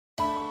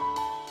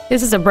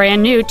This is a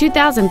brand new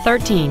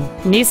 2013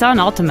 Nissan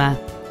Altima.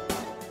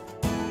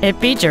 It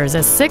features a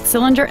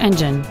 6-cylinder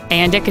engine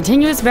and a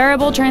continuous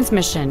variable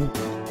transmission.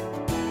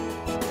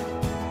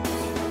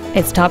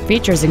 Its top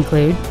features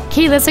include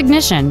keyless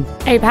ignition,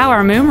 a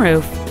power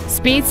moonroof,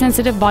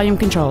 speed-sensitive volume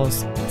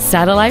controls,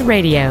 satellite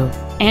radio,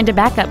 and a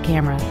backup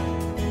camera.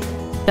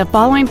 The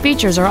following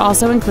features are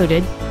also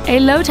included: a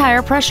low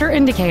tire pressure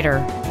indicator,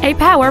 a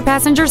power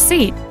passenger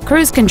seat,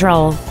 cruise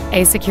control,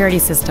 a security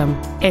system,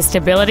 a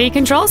stability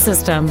control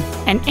system,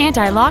 an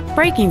anti-lock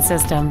braking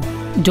system,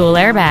 dual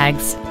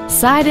airbags,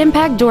 side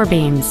impact door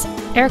beams,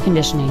 air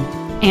conditioning,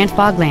 and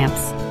fog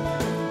lamps.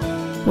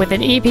 With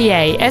an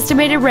EPA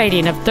estimated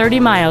rating of 30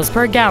 miles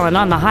per gallon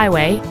on the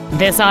highway,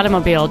 this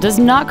automobile does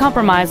not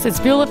compromise its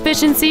fuel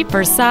efficiency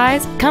for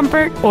size,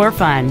 comfort, or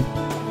fun.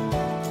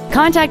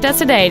 Contact us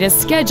today to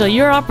schedule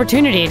your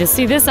opportunity to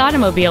see this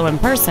automobile in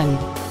person.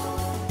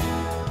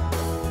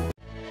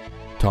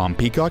 Tom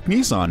Peacock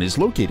Nissan is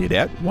located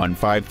at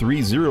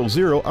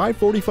 15300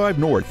 I-45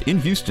 North in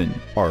Houston.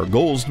 Our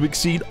goal is to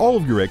exceed all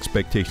of your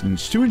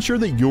expectations to ensure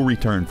that you'll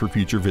return for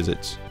future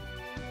visits.